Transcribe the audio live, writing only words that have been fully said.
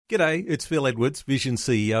G'day, it's Phil Edwards, Vision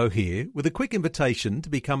CEO here, with a quick invitation to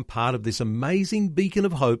become part of this amazing beacon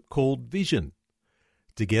of hope called Vision.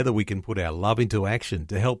 Together we can put our love into action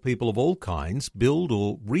to help people of all kinds build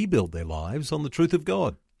or rebuild their lives on the truth of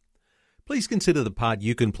God. Please consider the part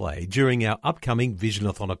you can play during our upcoming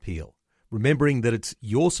Visionathon appeal, remembering that it's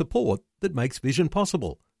your support that makes Vision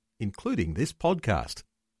possible, including this podcast.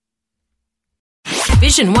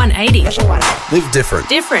 Vision 180. Live different.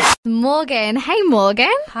 Different. Morgan. Hey,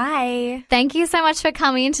 Morgan. Hi. Thank you so much for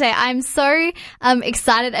coming in today. I'm so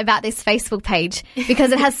excited about this Facebook page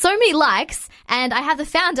because it has so many likes, and I have the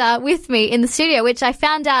founder with me in the studio, which I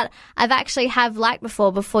found out I've actually have liked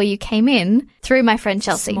before you came in through my friend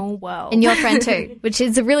Chelsea. Small world. And your friend too, which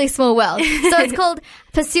is a really small world. So it's called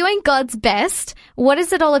Pursuing God's Best. What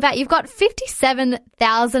is it all about? You've got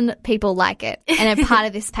 57,000 people like it and are part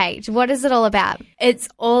of this page. What is it all about? It's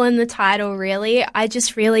all in the title, really. I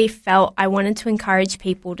just really felt I wanted to encourage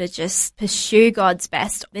people to just pursue God's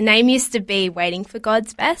best. The name used to be Waiting for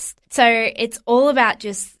God's Best. So it's all about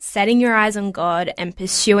just setting your eyes on God and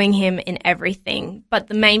pursuing Him in everything. But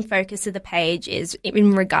the main focus of the page is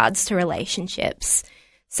in regards to relationships.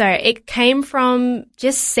 So it came from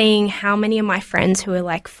just seeing how many of my friends who were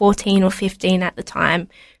like 14 or 15 at the time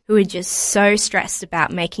who were just so stressed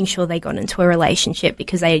about making sure they got into a relationship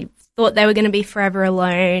because they thought they were going to be forever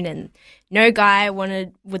alone and no guy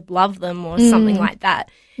would love them or something like that.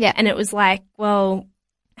 Yeah. And it was like, well,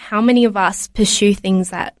 how many of us pursue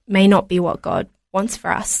things that may not be what God wants for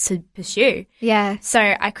us to pursue? Yeah. So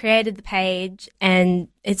I created the page and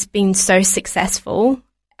it's been so successful.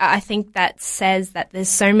 I think that says that there's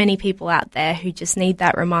so many people out there who just need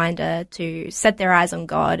that reminder to set their eyes on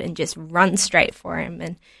God and just run straight for Him.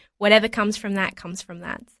 And whatever comes from that comes from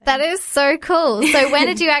that. So. That is so cool. So when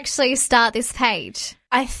did you actually start this page?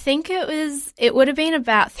 I think it would have been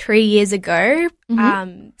about 3 years ago.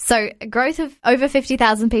 So a growth of over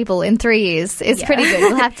 50,000 people in 3 years is pretty good.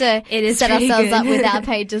 We'll have to set ourselves up with our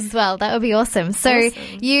page as well. That would be awesome. So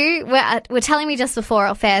you were telling me just before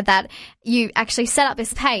off air that you actually set up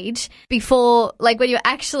this page before, like when you're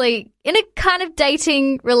actually in a kind of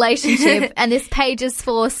dating relationship and this page is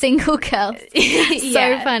for single girls.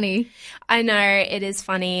 So funny. I know, it is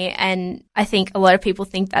funny, and I think a lot of people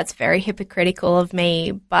think that's very hypocritical of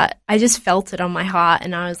me, but I just felt it on my heart,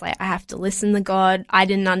 and I was like, I have to listen to God. I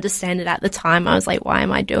didn't understand it at the time. I was like, why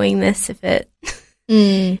am I doing this if it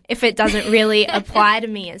doesn't really apply to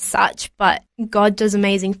me as such? But God does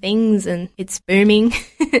amazing things, and it's booming.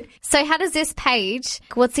 So how does this page,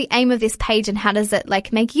 what's the aim of this page, and how does it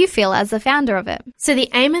like make you feel as the founder of it? So the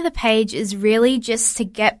aim of the page is really just to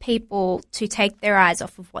get people to take their eyes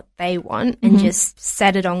off of what they want and just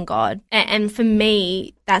set it on God. And for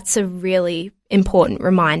me, that's a really important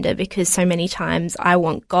reminder because so many times I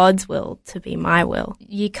want God's will to be my will.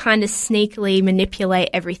 You kind of sneakily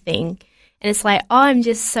manipulate everything. And it's like, oh, I'm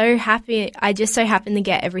just so happy. I just so happen to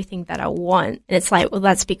get everything that I want. And it's like, well,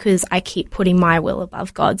 that's because I keep putting my will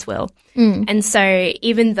above God's will. And so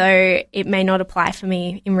even though it may not apply for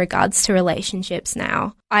me in regards to relationships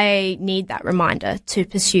now, I need that reminder to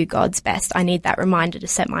pursue God's best. I need that reminder to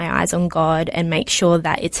set my eyes on God and make sure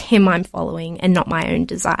that it's Him I'm following and not my own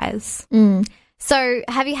desires. So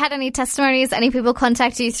have you had any testimonies, any people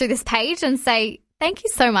contact you through this page and say, thank you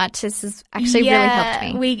so much. This has actually really helped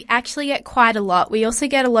me. We actually get quite a lot. We also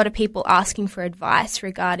get a lot of people asking for advice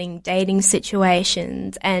regarding dating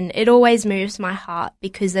situations, and it always moves my heart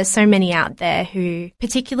because there's so many out there who,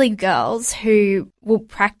 particularly girls, who will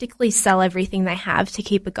practically sell everything they have to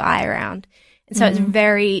keep a guy around. And so it's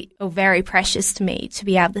very precious to me to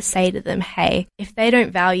be able to say to them, hey, if they don't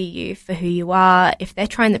value you for who you are, if they're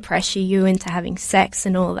trying to pressure you into having sex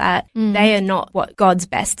and all that, they are not what God's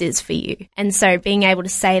best is for you. And so being able to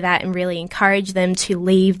say that and really encourage them to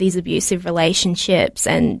leave these abusive relationships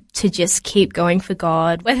and to just keep going for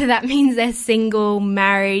God, whether that means they're single,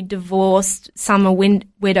 married, divorced, some are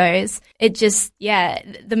widows, it just,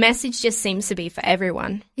 the message just seems to be for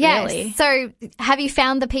everyone, really. So have you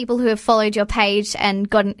found the people who have followed your page and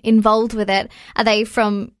gotten involved with it, are they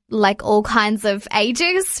from like all kinds of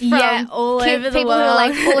ages? From all over the people world. Who are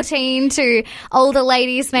like 14 to older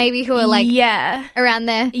ladies maybe who are like around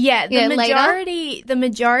there. The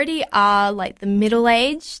majority are like the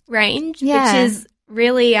middle-aged range, which is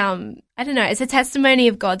really, I I don't know, it's a testimony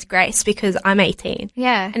of God's grace because I'm 18.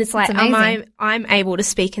 Yeah. And it's like, I'm able to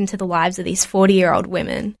speak into the lives of these 40-year-old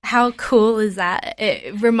women. How cool is that?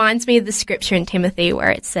 It reminds me of the scripture in Timothy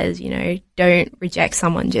where it says, you know, don't reject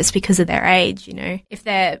someone just because of their age, you know. If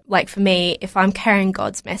they're, like for me, if I'm carrying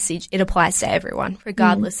God's message, it applies to everyone,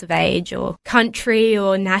 regardless of age or country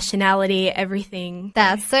or nationality, everything.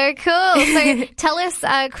 That's so cool. So tell us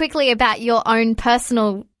quickly about your own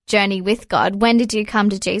personal journey with God. When did you come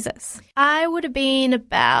to Jesus? I would have been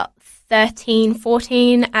about 13,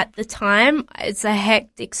 14 at the time. It's a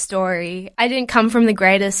hectic story. I didn't come from the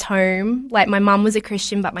greatest home. Like, my mum was a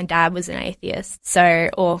Christian, but my dad was an atheist. So,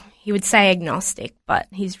 or he would say agnostic, but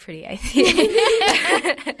he's pretty atheist.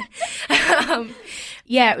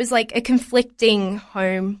 Yeah, it was like a conflicting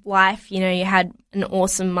home life. You know, you had an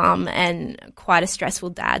awesome mum and quite a stressful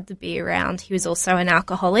dad to be around. He was also an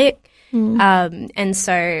alcoholic. And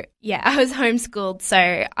so, yeah, I was homeschooled,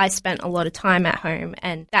 so I spent a lot of time at home,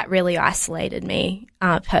 and that really isolated me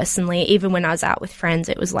personally. Even when I was out with friends,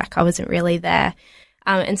 it was like I wasn't really there.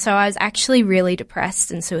 And so I was actually really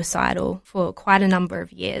depressed and suicidal for quite a number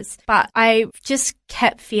of years. But I just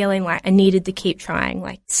kept feeling like I needed to keep trying,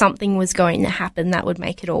 like something was going to happen that would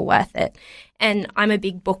make it all worth it. And I'm a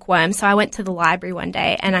big bookworm, so I went to the library one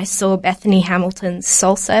day and I saw Bethany Hamilton's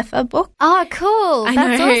Soul Surfer book. Oh, cool.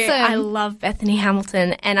 That's awesome. I love Bethany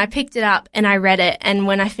Hamilton, and I picked it up and I read it, and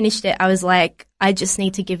when I finished it, I was like, I just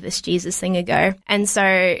need to give this Jesus thing a go. And so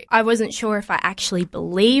I wasn't sure if I actually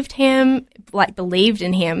believed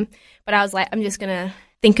in him, but I was like, I'm just going to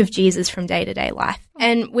think of Jesus from day-to-day life.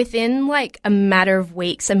 And within like a matter of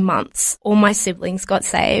weeks and months, all my siblings got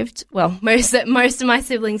saved. Well, most of my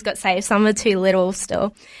siblings got saved. Some are too little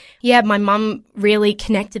still. Yeah, my mum really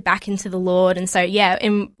connected back into the Lord. And so, yeah,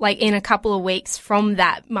 in a couple of weeks from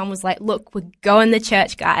that, Mum was like, look, we're going to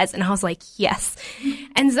church, guys. And I was like, yes.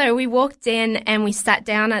 And so we walked in and we sat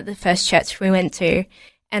down at the first church we went to.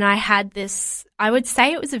 And I had this, I would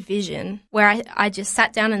say it was a vision where I just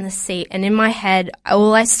sat down in the seat, and in my head,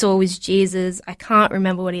 all I saw was Jesus. I can't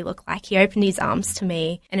remember what he looked like. He opened his arms to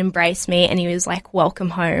me and embraced me, and he was like,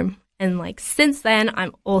 welcome home. And like since then,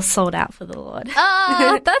 I'm all sold out for the Lord.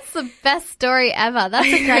 Oh, that's the best story ever. That's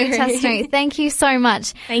a great testimony. Thank you so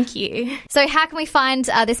much. Thank you. So how can we find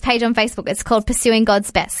this page on Facebook? It's called Pursuing God's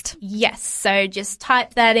Best. Yes. So just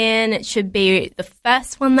type that in. It should be the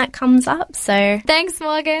first one that comes up. So thanks,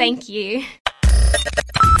 Morgan. Thank you.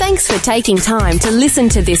 Thanks for taking time to listen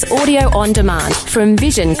to this audio on demand from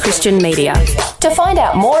Vision Christian Media. To find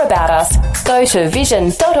out more about us, go to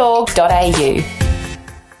vision.org.au.